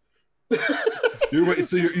itself.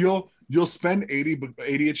 You'll spend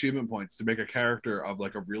 80 achievement points to make a character of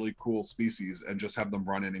like a really cool species and just have them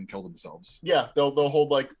run in and kill themselves. Yeah, they'll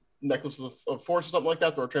hold like necklaces of force or something like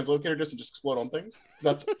that, or a translocator disc and just explode on things.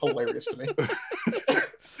 That's hilarious to me.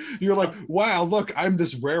 You're like, wow, look, I'm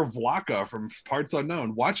this rare Vlaka from Parts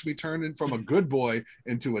Unknown. Watch me turn in from a good boy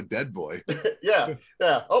into a dead boy. Yeah.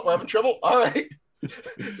 Oh, we're having trouble. All right,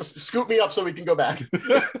 just scoop me up so we can go back.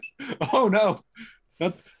 Oh no.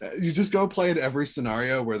 You just go play in every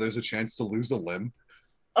scenario where there's a chance to lose a limb.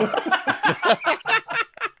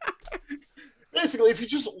 Basically, if you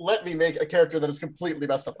just let me make a character that is completely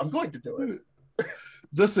messed up, I'm going to do it.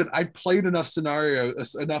 Listen, I played enough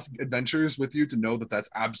adventures with you to know that that's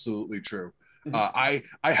absolutely true. I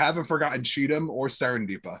haven't forgotten Cheatham or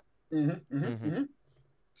Serendipa.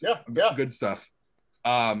 Yeah. Good stuff.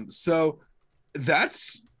 So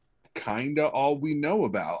that's kind of all we know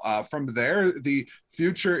about. From there, the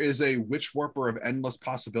future is a witch warper of endless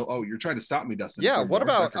possibility. Oh, you're trying to stop me, Dustin. Yeah, what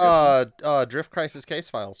about Drift Crisis Case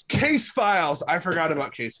Files? Case Files! I forgot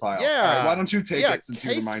about Case Files. Yeah. All right, why don't you take it since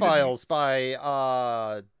you Case reminded Files me.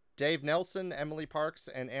 by Dave Nelson, Emily Parks,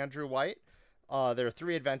 and Andrew White. There are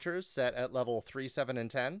 3 adventures set at level 3, 7, and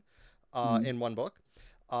 10 in one book.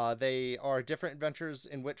 They are different adventures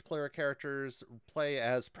in which player characters play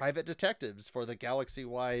as private detectives for the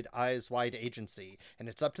galaxy-wide Eyes Wide Agency, and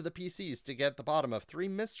it's up to the PCs to get the bottom of 3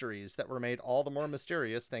 mysteries that were made all the more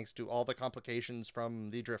mysterious thanks to all the complications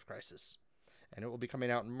from the Drift Crisis. And it will be coming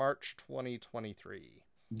out in March 2023.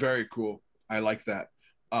 Very cool. I like that.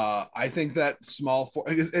 I think that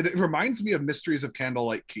it reminds me of Mysteries of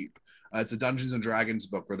Candlelight Keep. It's a Dungeons and Dragons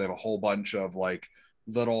book where they have a whole bunch of like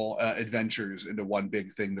little adventures into one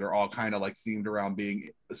big thing that are all kind of like themed around being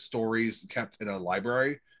stories kept in a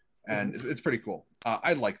library, and it's pretty cool.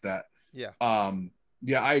 I like that. Yeah.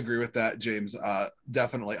 Yeah, I agree with that, James.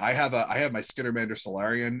 Definitely. I have my Skittermander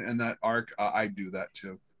Solarian in that arc. I do that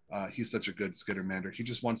too. He's such a good Skittermander. He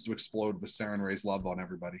just wants to explode with Saren Ray's love on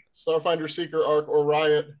everybody. Starfinder Seeker arc or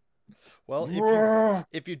Riot. Well,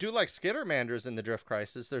 if you do like Skittermanders in the Drift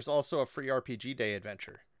Crisis, there's also a free RPG Day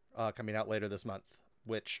adventure coming out later this month,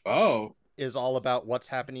 which is all about what's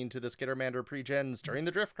happening to the Skittermander pre-gens during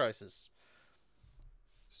the Drift Crisis.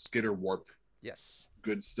 Skitter Warp. Yes.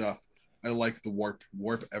 Good stuff. I like the warp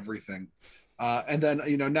everything. And then,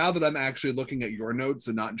 now that I'm actually looking at your notes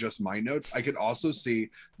and not just my notes, I can also see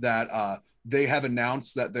that they have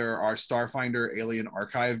announced that there are Starfinder Alien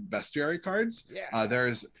Archive Bestiary cards. Yeah.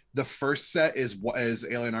 There's the first set is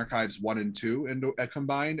Alien Archives 1 and 2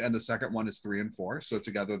 combined, and the second one is 3 and 4. So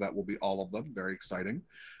together that will be all of them. Very exciting.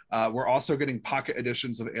 We're also getting pocket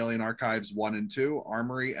editions of Alien Archives 1 and 2,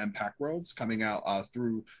 Armory, and Pack Worlds coming out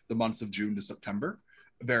through the months of June to September.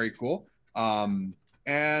 Very cool.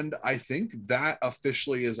 And I think that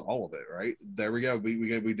officially is all of it, right? There we go.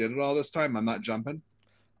 We did it all this time. I'm not jumping.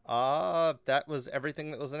 That was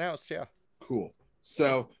everything that was announced. Yeah. Cool.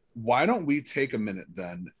 So why don't we take a minute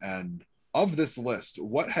then? And of this list,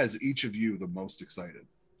 what has each of you the most excited?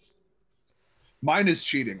 Mine is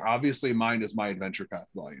cheating. Obviously, mine is my Adventure Path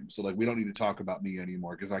volume. So like, we don't need to talk about me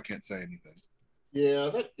anymore because I can't say anything. Yeah,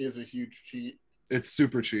 that is a huge cheat. It's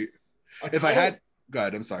super cheat. Go ahead.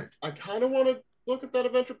 I'm sorry. I kind of want to look at that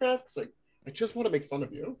Adventure Path because I just want to make fun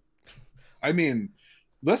of you. I mean,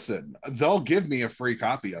 listen, they'll give me a free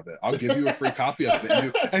copy of it. I'll give you a free copy of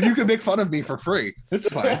it, and you can make fun of me for free.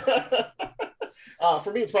 It's fine.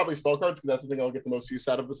 For me, it's probably spell cards because that's the thing I'll get the most use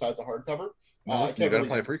out of besides a hardcover. You gotta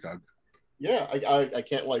play a precog. Yeah, I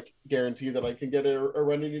can't guarantee that I can get a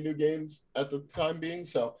run any new games at the time being.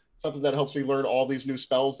 So something that helps me learn all these new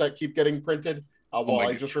spells that keep getting printed. While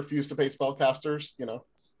I just refuse to pay spellcasters,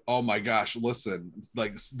 Oh my gosh, listen,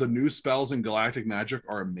 like the new spells in Galactic Magic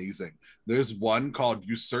are amazing. There's one called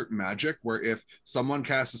Usurp Magic, where if someone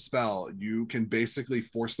casts a spell, you can basically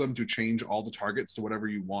force them to change all the targets to whatever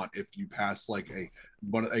you want if you pass like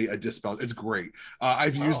a dispel. It's great.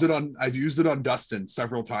 I've used it on Dustin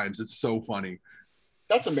several times. It's so funny.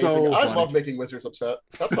 That's amazing. So I funny. love making wizards upset.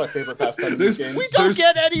 That's my favorite pastime in these games. We don't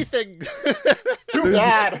get anything. Too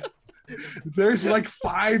bad. There's like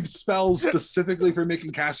 5 spells specifically for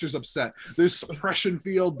making casters upset. There's Suppression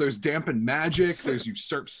Field, there's Dampen Magic, there's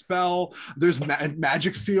Usurp Spell, there's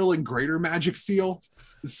Magic Seal and Greater Magic Seal.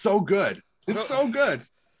 It's so good. It's so good.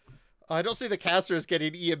 I don't see the casters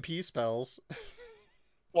getting EMP spells.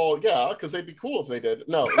 Well, yeah, because they'd be cool if they did.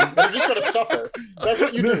 No, you're just going to suffer. That's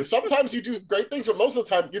what you do. Sometimes you do great things, but most of the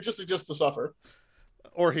time you're just to suffer.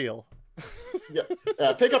 Or heal.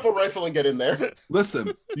 Yeah, pick up a rifle and get in there.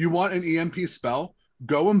 Listen, you want an EMP spell?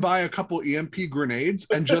 go and buy a couple EMP grenades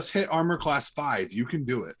and just hit armor class 5. You can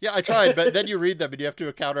do it. Yeah, I tried, but then you read them and you have to do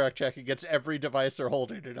a counteract check against every device they're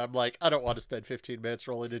holding, and I'm like, I don't want to spend 15 minutes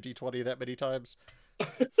rolling a d20 that many times.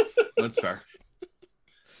 That's fair.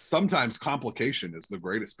 Sometimes complication is the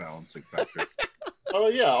greatest balancing factor. Oh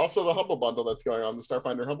yeah, also the Humble Bundle that's going on, the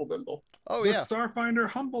Starfinder Humble Bundle. Oh, The yeah. Starfinder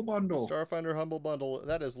Humble Bundle. Starfinder Humble Bundle,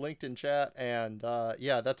 that is linked in chat, and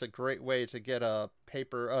yeah, that's a great way to get a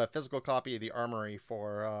physical copy of the Armory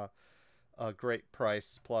for a great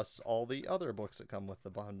price, plus all the other books that come with the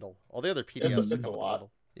bundle, all the other PDFs that It's come a with lot. the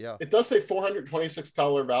bundle. Yeah. It does say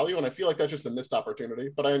 $426 value, and I feel like that's just a missed opportunity,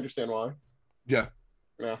 but I understand why. Yeah.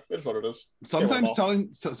 Yeah, it is what it is. Sometimes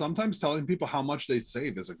telling people how much they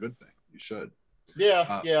save is a good thing. You should.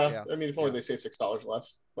 Yeah. Yeah. I mean, if only they save $6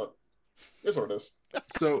 less, but it's what it is.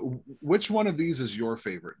 So, which one of these is your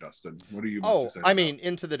favorite, Dustin? What are you most excited I about? mean,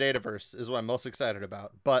 Into the Dataverse is what I'm most excited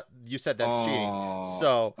about, but you said that's cheating.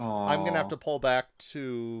 So I'm going to have to pull back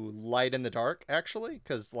to Light in the Dark, actually,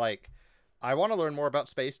 because, like, I want to learn more about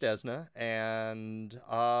Space Desna, and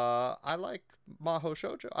I like Maho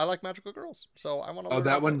Shoujo. I like magical girls, so I want to learn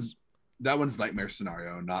about those. That one's Nightmare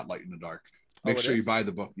Scenario, not Light in the Dark. Oh, Make it sure you is? buy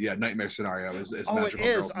the book. Yeah, Nightmare Scenario is Oh, it magical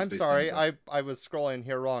is. girls. and I'm Space sorry. Dancer. I was scrolling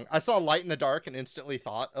here wrong. I saw Light in the Dark and instantly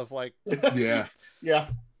thought of, like, Yeah. Yeah.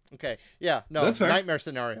 okay. Yeah, no, That's fair. Nightmare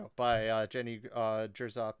Scenario by Jenny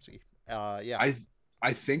Jerzowski. Yeah.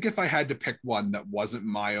 I think if I had to pick one that wasn't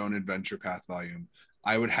my own Adventure Path volume,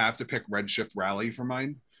 I would have to pick Redshift Rally for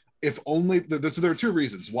mine. If only there are two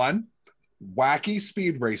reasons. One, wacky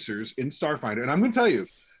speed racers in Starfinder, and I'm going to tell you,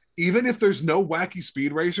 even if there's no wacky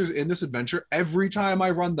speed racers in this adventure, every time I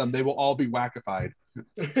run them, they will all be wackified.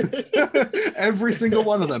 Every single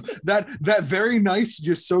one of them. That very nice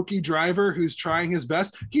Yosoki driver who's trying his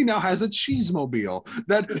best, he now has a cheese mobile.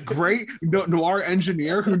 That great noir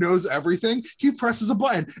engineer who knows everything, he presses a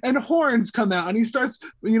button and horns come out and he starts,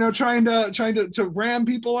 trying to ram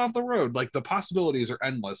people off the road. Like, the possibilities are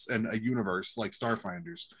endless in a universe like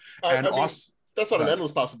Starfinders. And also, that's not an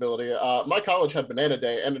endless possibility. My college had Banana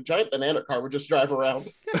Day, and a giant banana car would just drive around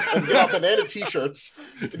and give out banana T-shirts.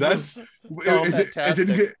 it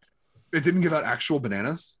didn't give out actual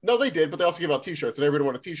bananas. No, they did, but they also give out T-shirts, and everybody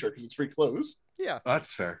wanted a T-shirt because it's free clothes. Yeah,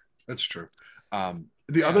 that's fair. That's true.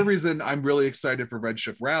 The other reason I'm really excited for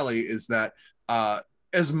Redshift Rally is that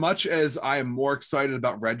as much as I am more excited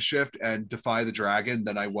about Redshift and Defy the Dragon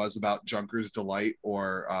than I was about Junker's Delight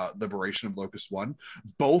or Liberation of Locust One,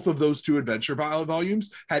 both of those two adventure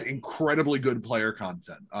volumes had incredibly good player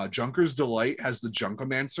content. Junker's Delight has the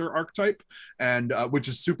Junkomancer archetype, and which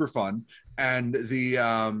is super fun. And the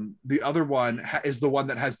other one is the one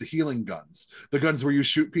that has the healing guns, the guns where you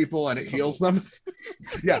shoot people and it heals them.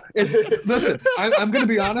 Yeah, listen, I'm going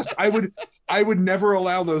to be honest. I would never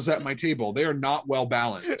allow those at my table. They are not well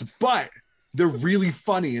balanced, but they're really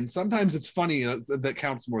funny, and sometimes it's funny that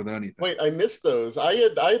counts more than anything. Wait, I missed those. I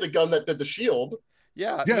had a gun that did the shield.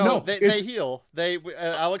 Yeah, they heal.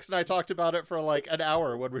 Alex and I talked about it for like an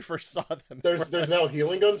hour when we first saw them. There's now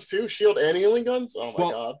healing guns too, shield and healing guns. Oh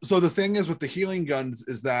my god! So the thing is with the healing guns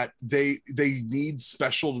is that they need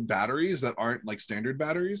special batteries that aren't like standard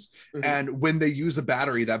batteries, and when they use a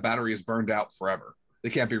battery, that battery is burned out forever. They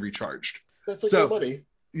can't be recharged. That's like money.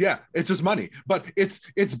 Yeah, it's just money, but it's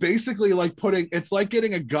basically like it's like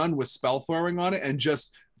getting a gun with spell throwing on it and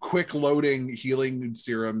just quick loading healing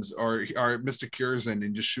serums or Mystic Cures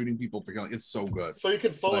and just shooting people for healing. It's so good. So you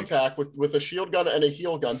can full attack with a shield gun and a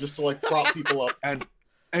heal gun just to like prop people up. And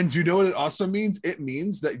do you know what it also means? It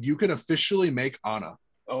means that you can officially make Ana.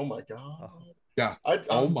 Oh my god. Yeah.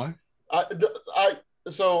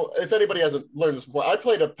 So if anybody hasn't learned this before, I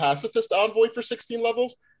played a pacifist envoy for 16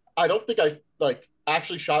 levels. I don't think I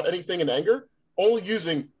actually shot anything in anger, only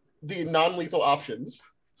using the non-lethal options.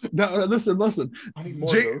 No, listen.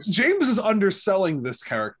 James is underselling this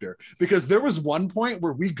character because there was one point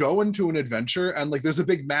where we go into an adventure and like there's a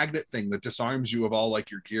big magnet thing that disarms you of all like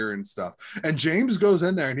your gear and stuff. And James goes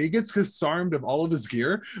in there and he gets disarmed of all of his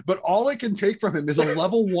gear, but all it can take from him is a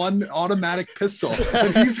level 1 automatic pistol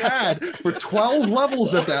that he's had for 12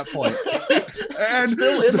 levels at that point. And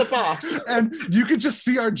still in the box. And you could just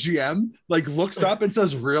see our GM like looks up and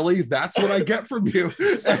says, "Really? That's what I get from you?"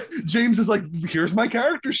 And James is like, "Here's my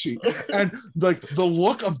character sheet," and like the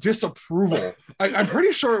look of disapproval. I'm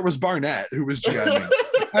pretty sure it was Barnett who was GMing,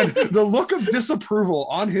 and the look of disapproval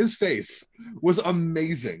on his face was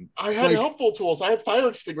amazing. I had helpful tools. I had fire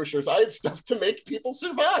extinguishers. I had stuff to make people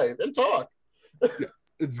survive and talk. Yeah,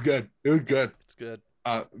 it's good. It was good. It's good.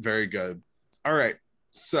 Very good. All right,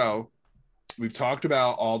 so we've talked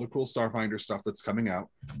about all the cool Starfinder stuff that's coming out.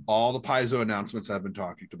 All the Paizo announcements have been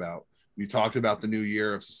talked about. We talked about the new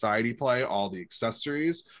year of Society Play, all the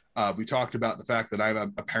accessories. We talked about the fact that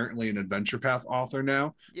I'm apparently an Adventure Path author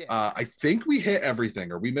now. Yeah. I think we hit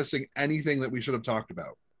everything. Are we missing anything that we should have talked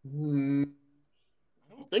about? I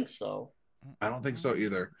don't think so. I don't think so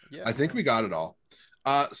either. Yeah. I think we got it all.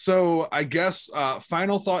 So I guess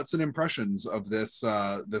final thoughts and impressions of this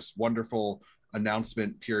this wonderful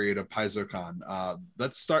announcement period of PaizoCon.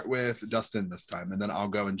 Let's start with Dustin this time, and then I'll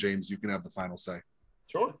go, and James, you can have the final say.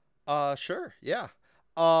 Sure. Sure. Yeah.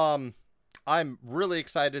 I'm really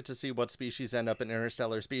excited to see what species end up in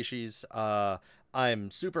Interstellar Species. I'm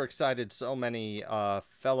super excited. So many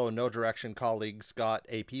fellow No Direction colleagues got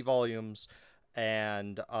AP volumes,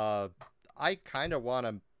 and I kind of want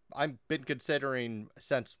to. I've been considering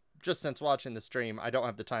since watching the stream. I don't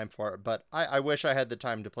have the time for it, but I wish I had the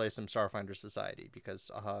time to play some Starfinder Society because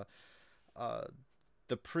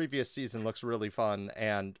the previous season looks really fun,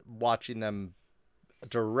 and watching them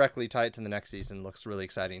directly tied to the next season looks really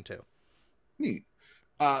exciting too. Neat.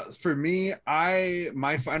 For me,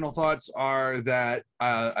 my final thoughts are that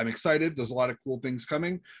I'm excited. There's a lot of cool things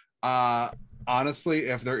coming. Honestly,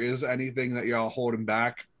 if there is anything that y'all holding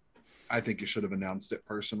back, I think you should have announced it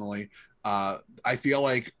personally. I feel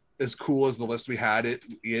like as cool as the list we had it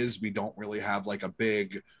is, we don't really have like a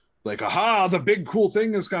big, like, aha, the big cool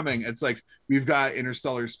thing is coming. It's like we've got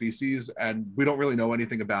Interstellar Species and we don't really know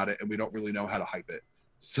anything about it and we don't really know how to hype it.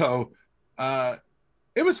 So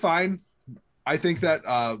it was fine. I think that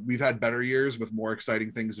we've had better years with more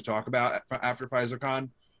exciting things to talk about after PaizoCon.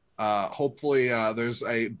 Hopefully there's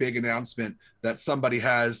a big announcement that somebody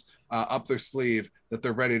has up their sleeve that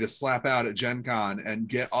they're ready to slap out at Gen Con and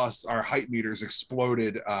get us our hype meters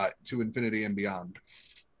exploded to infinity and beyond.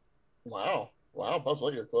 Wow, Buzz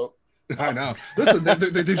Lightyear quote. I know. Listen,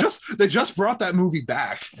 they just brought that movie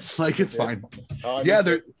back. Like, it's fine.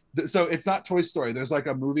 So it's not Toy Story. There's like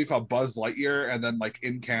a movie called Buzz Lightyear, and then like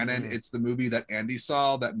in canon, it's the movie that Andy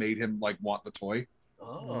saw that made him like want the toy.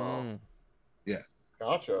 Yeah.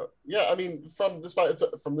 Gotcha. Yeah, I mean, from this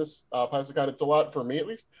PaizoCon, it's a lot, for me at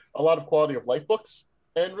least, a lot of quality of life books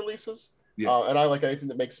and releases. Yeah. And I like anything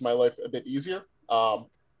that makes my life a bit easier.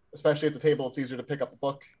 Especially at the table, it's easier to pick up a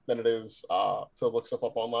book than it is to look stuff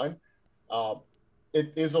up online.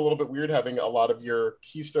 It is a little bit weird having a lot of your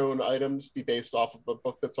keystone items be based off of a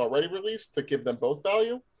book that's already released to give them both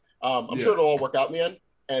value. I'm sure it'll all work out in the end.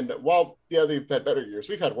 And while, they've had better years,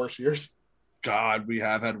 we've had worse years. God, we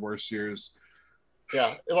have had worse years.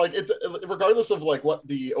 Yeah, like regardless of like what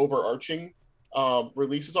the overarching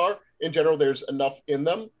releases are, in general, there's enough in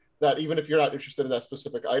them that even if you're not interested in that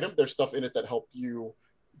specific item, there's stuff in it that help you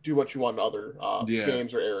do what you want in other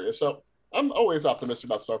games or areas. So I'm always optimistic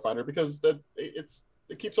about Starfinder because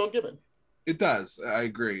it keeps on giving. It does. I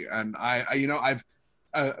agree. And I've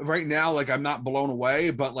right now, like, I'm not blown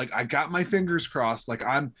away, but like I got my fingers crossed. Like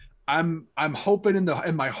I'm hoping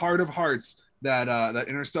in my heart of hearts that that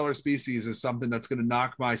Interstellar Species is something that's going to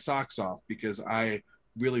knock my socks off, because I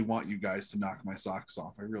really want you guys to knock my socks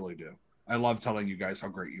off. I really do. I love telling you guys how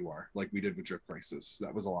great you are, like we did with Drift Crisis.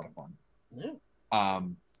 That was a lot of fun. Yeah.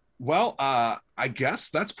 Well, I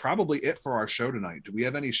guess that's probably it for our show tonight. Do we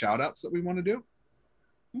have any shout outs that we want to do?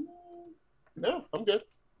 No, I'm good.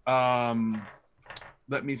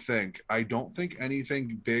 Let me think. I don't think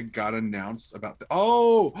anything big got announced about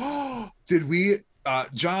did we?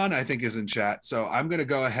 John, I think, is in chat, so I'm gonna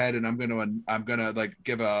go ahead and I'm gonna like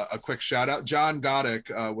give a quick shout out. John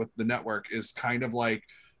Goddick with the network is kind of like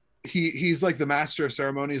he's like the master of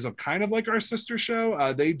ceremonies of kind of like our sister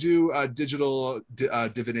show. They do digital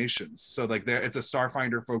divinations, so like it's a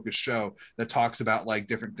Starfinder focused show that talks about like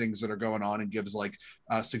different things that are going on and gives like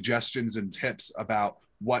suggestions and tips about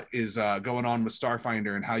what is going on with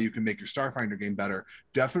Starfinder and how you can make your Starfinder game better.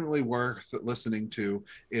 Definitely worth listening to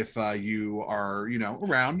if you are,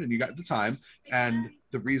 around and you got the time. And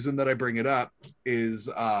the reason that I bring it up is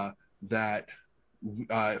that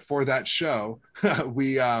for that show,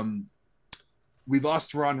 we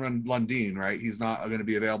lost Ron Lundeen, right? He's not going to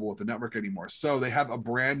be available with the network anymore. So they have a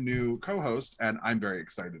brand new co-host, and I'm very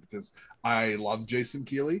excited because I love Jason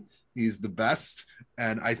Keeley. He's the best,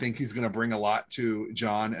 and I think he's going to bring a lot to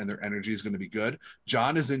John, and their energy is going to be good.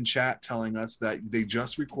 John is in chat telling us that they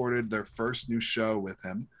just recorded their first new show with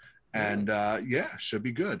him, and should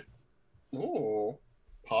be good. Oh,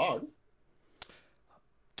 Pog.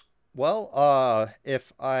 Well,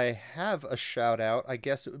 if I have a shout out, I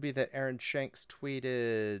guess it would be that Aaron Shanks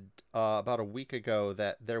tweeted about a week ago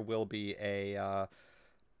that there will be a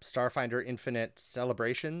Starfinder Infinite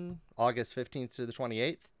celebration August 15th to the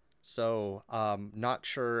 28th. So, not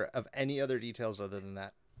sure of any other details other than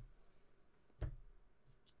that.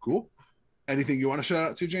 Cool. Anything you want to shout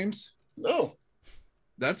out to, James? No.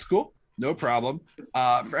 That's cool. No problem.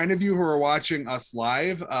 For any of you who are watching us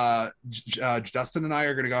live, Dustin and I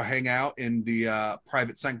are going to go hang out in the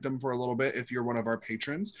private sanctum for a little bit. If you're one of our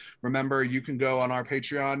patrons, remember you can go on our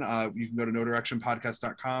Patreon. You can go to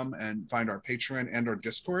nodirectionpodcast.com and find our Patreon and our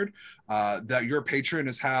Discord. That your patron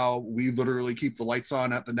is how we literally keep the lights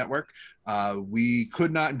on at the network. We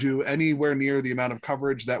could not do anywhere near the amount of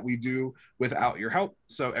coverage that we do without your help.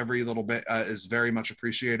 So every little bit is very much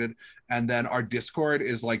appreciated. And then our Discord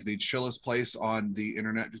is like the chillest place on the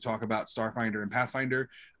internet to talk about Starfinder and Pathfinder.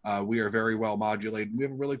 We are very well modulated. We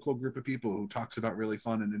have a really cool group of people who talks about really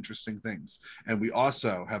fun and interesting things. And we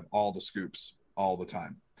also have all the scoops all the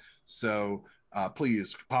time. So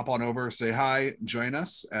please pop on over, say hi, join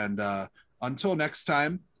us. And until next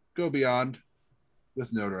time, go beyond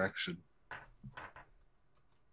with no direction.